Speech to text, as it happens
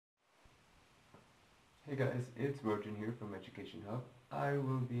Hey guys, it's Rojan here from Education Hub. I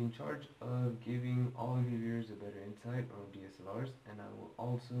will be in charge of giving all of you viewers a better insight on DSLRs, and I will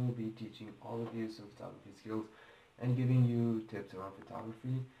also be teaching all of you some photography skills and giving you tips around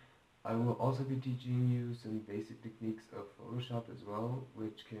photography. I will also be teaching you some basic techniques of Photoshop as well,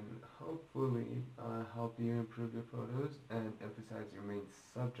 which can hopefully help you improve your photos and emphasize your main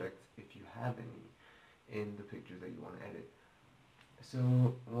subjects if you have any in the pictures that you want to edit. So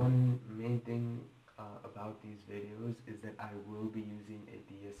one main thing about these videos is that I will be using a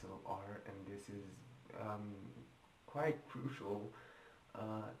DSLR, and this is quite crucial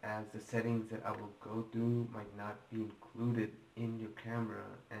as the settings that I will go through might not be included in your camera,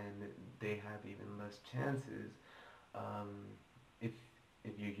 and they have even less chances if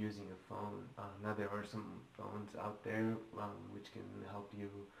you're using a phone. Now there are some phones out there which can help you,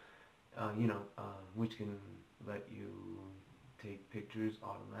 which can let you take pictures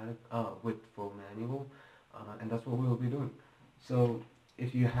with full manual, and that's what we'll be doing. So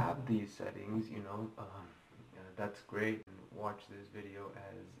if you have these settings, that's great. Watch this video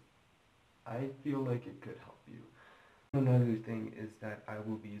as I feel like it could help you. Another thing is that I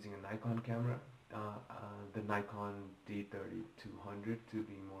will be using a Nikon camera, the Nikon D3200 to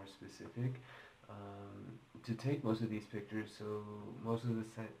be more specific, to take most of these pictures. So most of the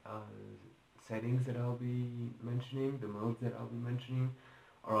settings that I'll be mentioning, the modes that I'll be mentioning,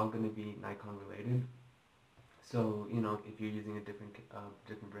 are all going to be Nikon related. So if you're using a different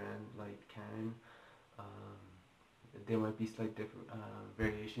brand like Canon, there might be slight different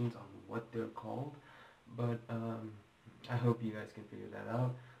variations on what they're called, but I hope you guys can figure that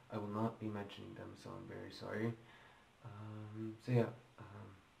out. I will not be mentioning them, so I'm very sorry.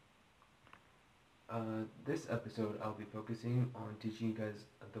 This episode I'll be focusing on teaching you guys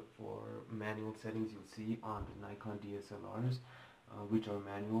the 4 manual settings you'll see on the Nikon DSLRs, which are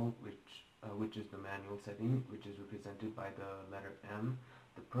manual, which is the manual setting, which is represented by the letter M,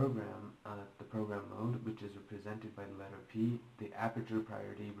 the program mode, which is represented by the letter P, the aperture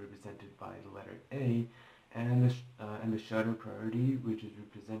priority represented by the letter A, and the shutter priority, which is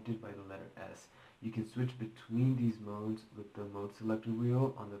represented by the letter S. You can switch between these modes with the mode selector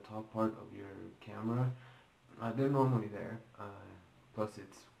wheel on the top part of your camera. They're normally there, plus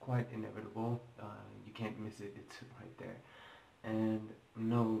it's quite inevitable. You can't miss it, it's right there. And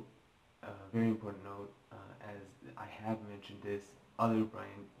note, very important note, as I have mentioned this, other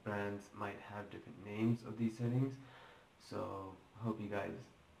brands might have different names of these settings, so hope you guys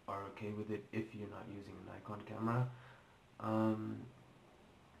are okay with it if you're not using a Nikon camera.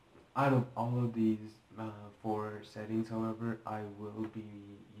 Out of all of these 4 settings, however, I will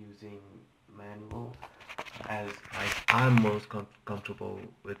be using manual as I'm most comfortable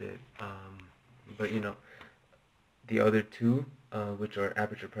with it. But the other 2, which are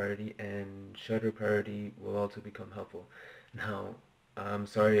aperture priority and shutter priority, will also become helpful. Now, I'm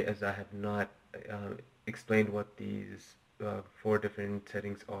sorry as I have not explained what these 4 different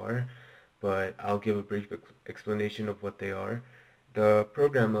settings are, but I'll give a brief explanation of what they are. The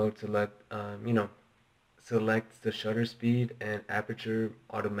program mode selects the shutter speed and aperture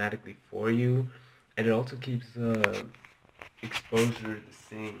automatically for you, and it also keeps the exposure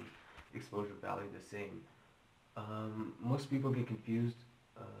value the same. Most people get confused.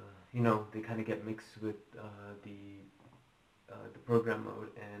 They kind of get mixed with the program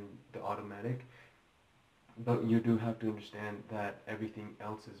mode and the automatic. But you do have to understand that everything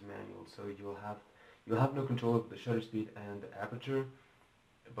else is manual, so you'll have no control of the shutter speed and the aperture,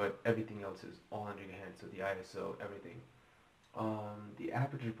 but everything else is all under your hand, so the ISO, everything. The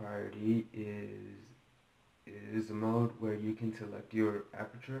aperture priority is a mode where you can select your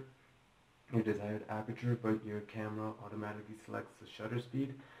aperture, your desired aperture, but your camera automatically selects the shutter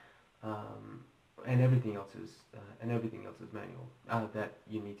speed, and everything else is manual. That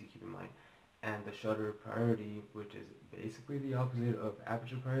you need to keep in mind. And the shutter priority, which is basically the opposite of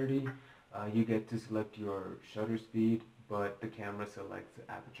aperture priority, you get to select your shutter speed, but the camera selects the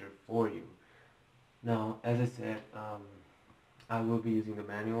aperture for you. Now, as I said, I will be using the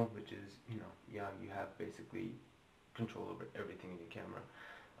manual, which is, you have basically control over everything in your camera.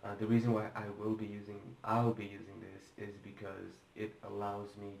 The reason why I'll be using this is because it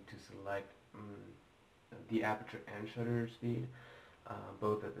allows me to select the aperture and shutter speed,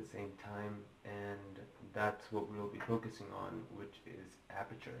 both at the same time, and that's what we'll be focusing on, which is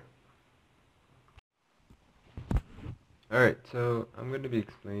aperture. Alright, so I'm going to be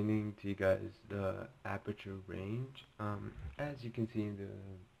explaining to you guys the aperture range. As you can see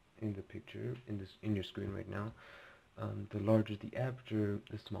in the picture in your screen right now, the larger the aperture,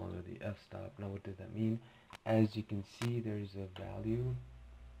 the smaller the f-stop. Now what does that mean? As you can see, there's a value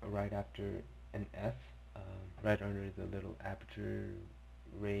right after an f, right under the little aperture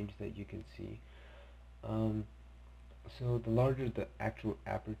range that you can see. Um, so the larger the actual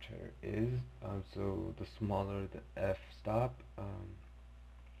aperture is, so the smaller the f-stop,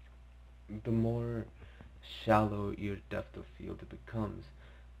 the more shallow your depth of field becomes.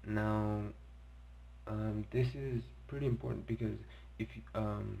 Now, this is pretty important because if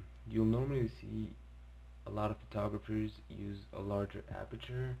you'll normally see a lot of photographers use a larger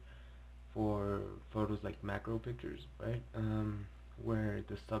aperture for photos like macro pictures, right? Where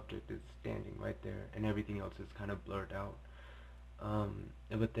the subject is standing right there and everything else is kind of blurred out.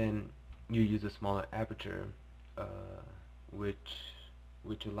 But then you use a smaller aperture, which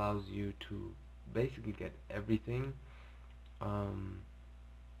which allows you to basically get everything um,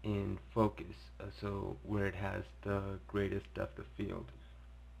 in focus, so where it has the greatest depth of field.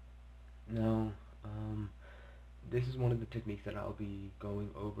 Now, this is one of the techniques that I'll be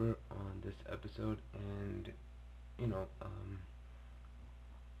going over on this episode, and you know,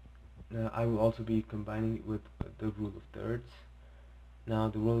 I will also be combining it with the rule of thirds. Now,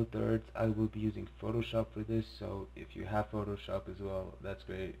 the rule of thirds, I will be using Photoshop for this, so if you have Photoshop as well, that's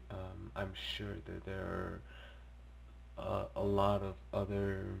great. I'm sure that there are a lot of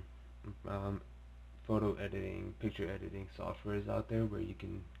other um, photo editing, picture editing softwares out there where you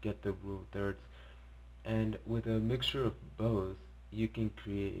can get the rule of thirds. And with a mixture of both, you can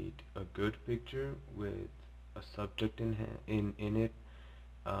create a good picture with a subject in it,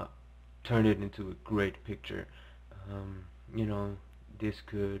 uh, turn it into a great picture. Um, you know, this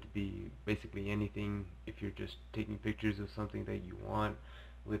could be basically anything. If you're just taking pictures of something that you want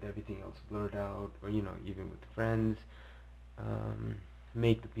with everything else blurred out, or even with friends, um,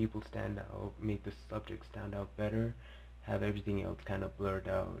 make the people stand out, make the subject stand out better, have everything else kind of blurred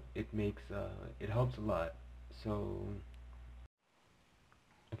out. It helps a lot. So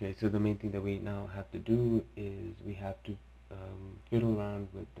okay, so the main thing that we now have to do is we have to fiddle around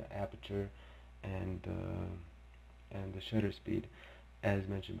with the aperture and the shutter speed. As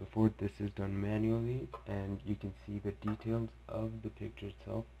mentioned before, this is done manually, and you can see the details of the picture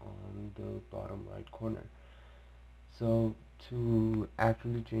itself on the bottom right corner. So to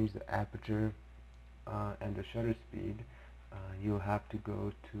actually change the aperture and the shutter speed, you'll have to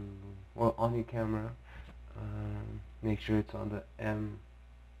go to, well, on your camera, make sure it's on the M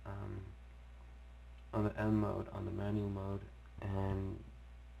mode, on the manual mode, and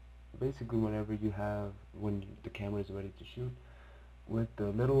basically when the camera is ready to shoot, with the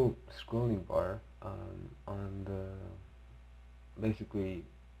little scrolling bar on the basically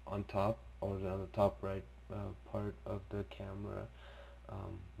on top, or on the top right part of the camera,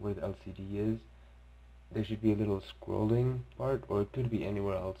 where the LCD is, there should be a little scrolling part, or it could be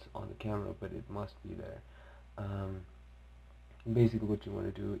anywhere else on the camera, but it must be there. Basically what you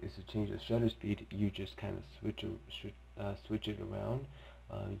want to do is to change the shutter speed. You just kind of switch it around.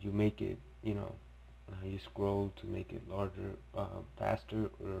 You make it, you scroll to make it larger, faster,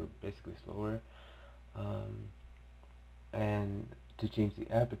 or basically slower. And to change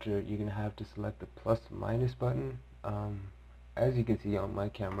the aperture, you're gonna have to select the plus minus button. As you can see on my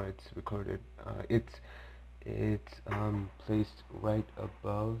camera, it's recorded. It's placed right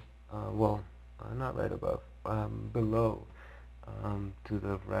above. Not right above. Below. To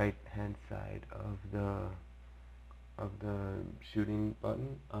the right hand side of the shooting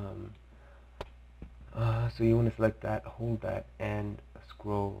button. So you want to select that, hold that, and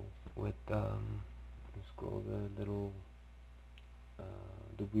scroll with scroll the little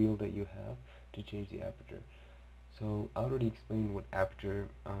the wheel that you have to change the aperture. So I already explained what aperture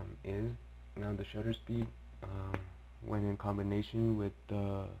is. Now the shutter speed, when in combination with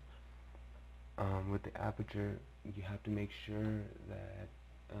the aperture, you have to make sure that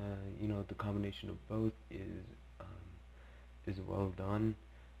the combination of both is well done.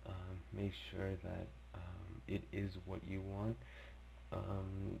 Make sure that it is what you want.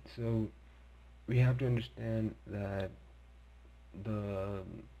 So we have to understand that the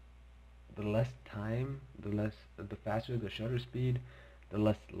less time, the faster the shutter speed, the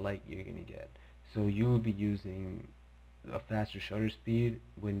less light you're gonna get. So you will be using a faster shutter speed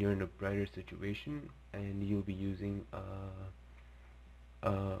when you're in a brighter situation, and you'll be using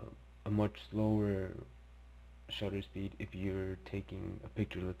a much slower shutter speed if you're taking a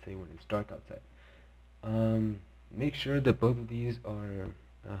picture, let's say when it's dark outside. Make sure that both of these are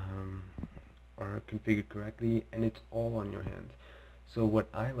configured correctly, and it's all on your hands. So what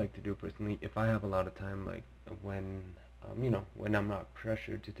I like to do personally, if I have a lot of time, like when when I'm not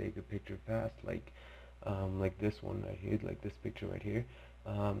pressured to take a picture fast, like this one right here, like this picture right here,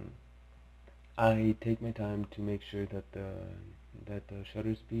 I take my time to make sure that the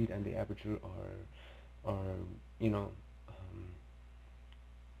shutter speed and the aperture are or you know,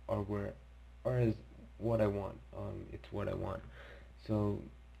 or where, or is what I want. It's what I want. So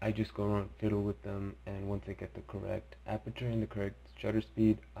I just go around fiddle with them, and once I get the correct aperture and the correct shutter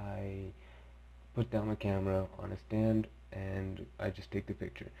speed, I put down my camera on a stand and I just take the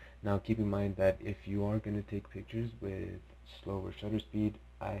picture. Now keep in mind that if you are going to take pictures with slower shutter speed,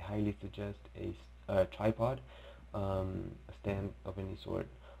 I highly suggest a tripod, a stand of any sort,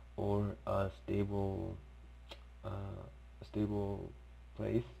 or a stable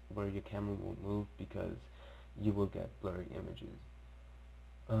place where your camera won't move, because you will get blurry images.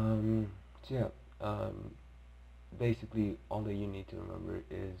 Um, so yeah, basically all that you need to remember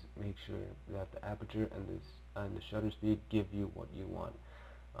is make sure that the aperture and the shutter speed give you what you want.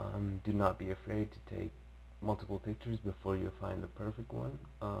 Do not be afraid to take multiple pictures before you find the perfect one,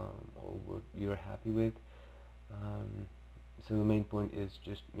 or what you're happy with. Um, so the main point is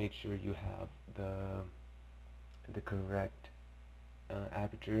just make sure you have the correct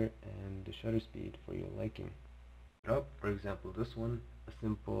aperture and the shutter speed for your liking. Up, for example, this one, a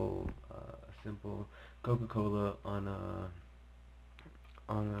simple Coca-Cola on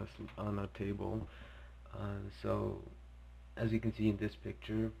a table. So as you can see in this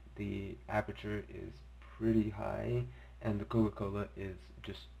picture, the aperture is pretty high, and the Coca-Cola is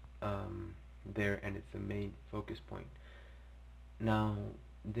just there, and it's the main focus point. Now,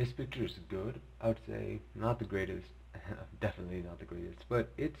 this picture is good. I would say not the greatest, definitely not the greatest, but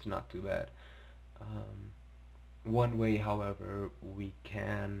it's not too bad. Um, One way, however, we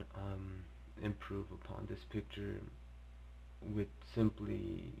can improve upon this picture with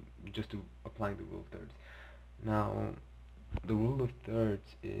simply just applying the rule of thirds. Now, the rule of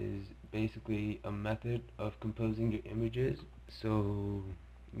thirds is basically a method of composing your images, so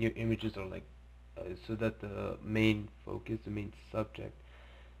your images are like, so that the main focus, the main subject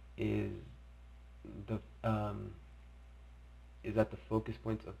is the is at the focus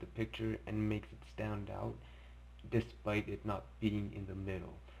points of the picture and makes it stand out despite it not being in the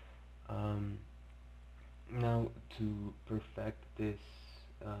middle. Um, Now, to perfect this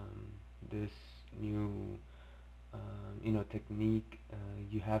new technique,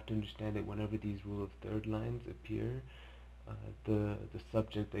 you have to understand that whenever these rule of third lines appear, the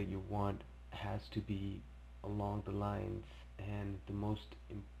subject that you want has to be along the lines, and the most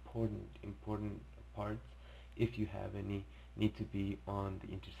important parts, if you have any, need to be on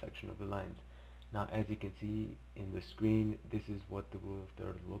the intersection of the lines. Now, as you can see in the screen, this is what the rule of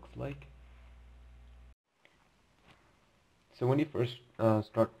third looks like. So when you first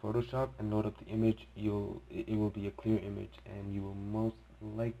start Photoshop and load up the image, it will be a clear image, and you will most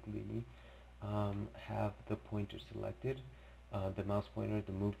likely have the pointer selected, the mouse pointer,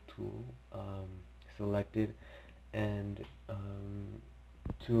 the move tool selected, and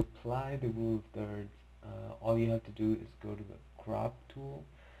to apply the rule of thirds, all you have to do is go to the crop tool,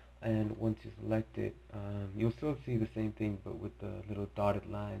 and once you select it, you'll still see the same thing, but with the little dotted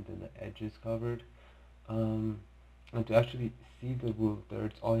lines and the edges covered. And to actually see the rule of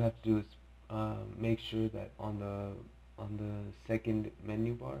thirds, all you have to do is make sure that on the second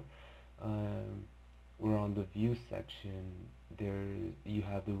menu bar, or on the view section, there you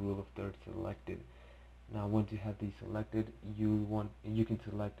have the rule of thirds selected. Now, once you have these selected, you can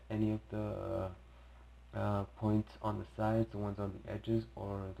select any of the points on the sides, the ones on the edges,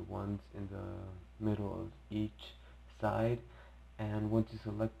 or the ones in the middle of each side. And once you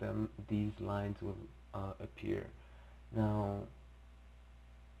select them, these lines will appear. Now,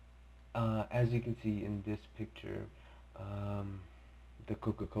 as you can see in this picture, um, the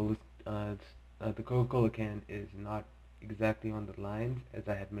the Coca-Cola can is not exactly on the lines, as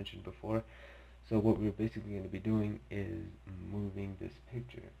I had mentioned before. So what we're basically going to be doing is moving this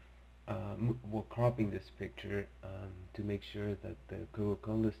picture, cropping this picture to make sure that the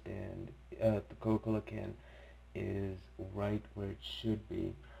Coca-Cola can is right where it should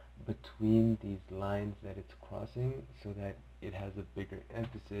be between these lines that it's crossing, so that it has a bigger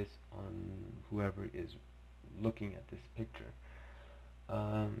emphasis on whoever is looking at this picture.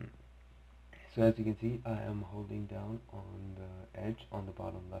 So as you can see, I am holding down on the edge on the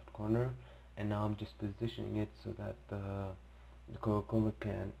bottom left corner, and now I'm just positioning it so that the Coca-Cola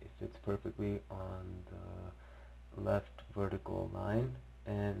can fits perfectly on the left vertical line,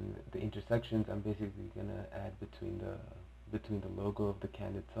 and the intersections I'm basically gonna add between the logo of the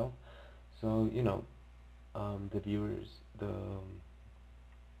can itself. So the viewers, the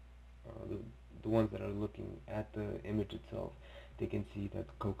ones that are looking at the image itself, they can see that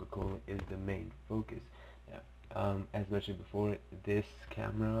Coca-Cola is the main focus. Yeah. As mentioned before, this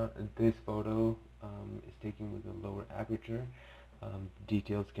photo is taken with a lower aperture,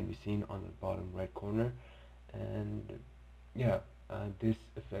 details can be seen on the bottom right corner. And yeah, this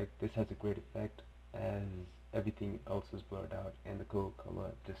has a great effect as everything else is blurred out and the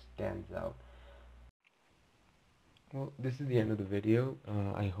Coca-Cola just stands out. Well, this is the end of the video.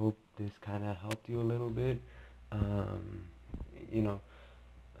 I hope this kind of helped you a little bit. Um, you know,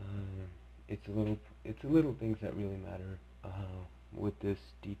 uh, it's a little things that really matter with this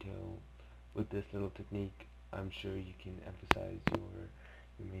detail, with this little technique. I'm sure you can emphasize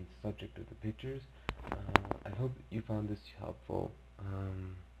your main subject of the pictures. I hope you found this helpful.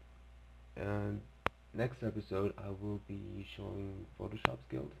 And next episode, I will be showing Photoshop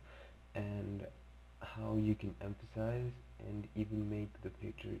skills and how you can emphasize and even make the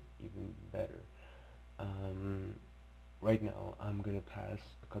picture even better. Um, right now, I'm gonna pass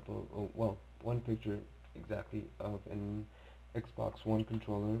one picture exactly of an Xbox One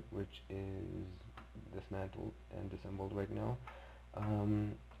controller, which is dismantled and disassembled right now.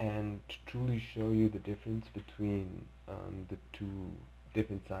 And to truly show you the difference between the two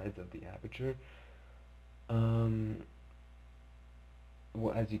different sides of the aperture. Um,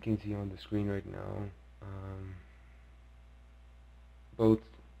 well, as you can see on the screen right now, both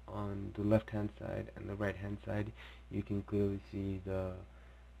on the left hand side and the right hand side, you can clearly see the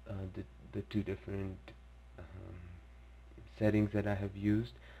two different um, settings that I have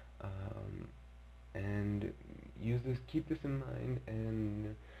used. And keep this in mind,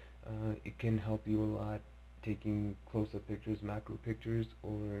 and it can help you a lot taking close-up pictures, macro pictures,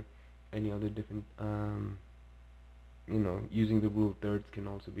 or any other different using the rule of thirds can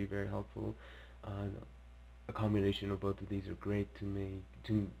also be very helpful. A combination of both of these are great to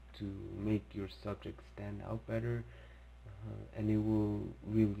make your subject stand out better, and it will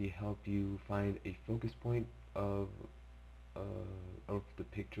really help you find a focus point of the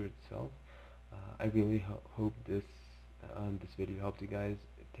picture itself. I really hope this video helped you guys.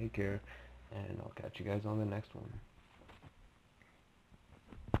 Take care, and I'll catch you guys on the next one.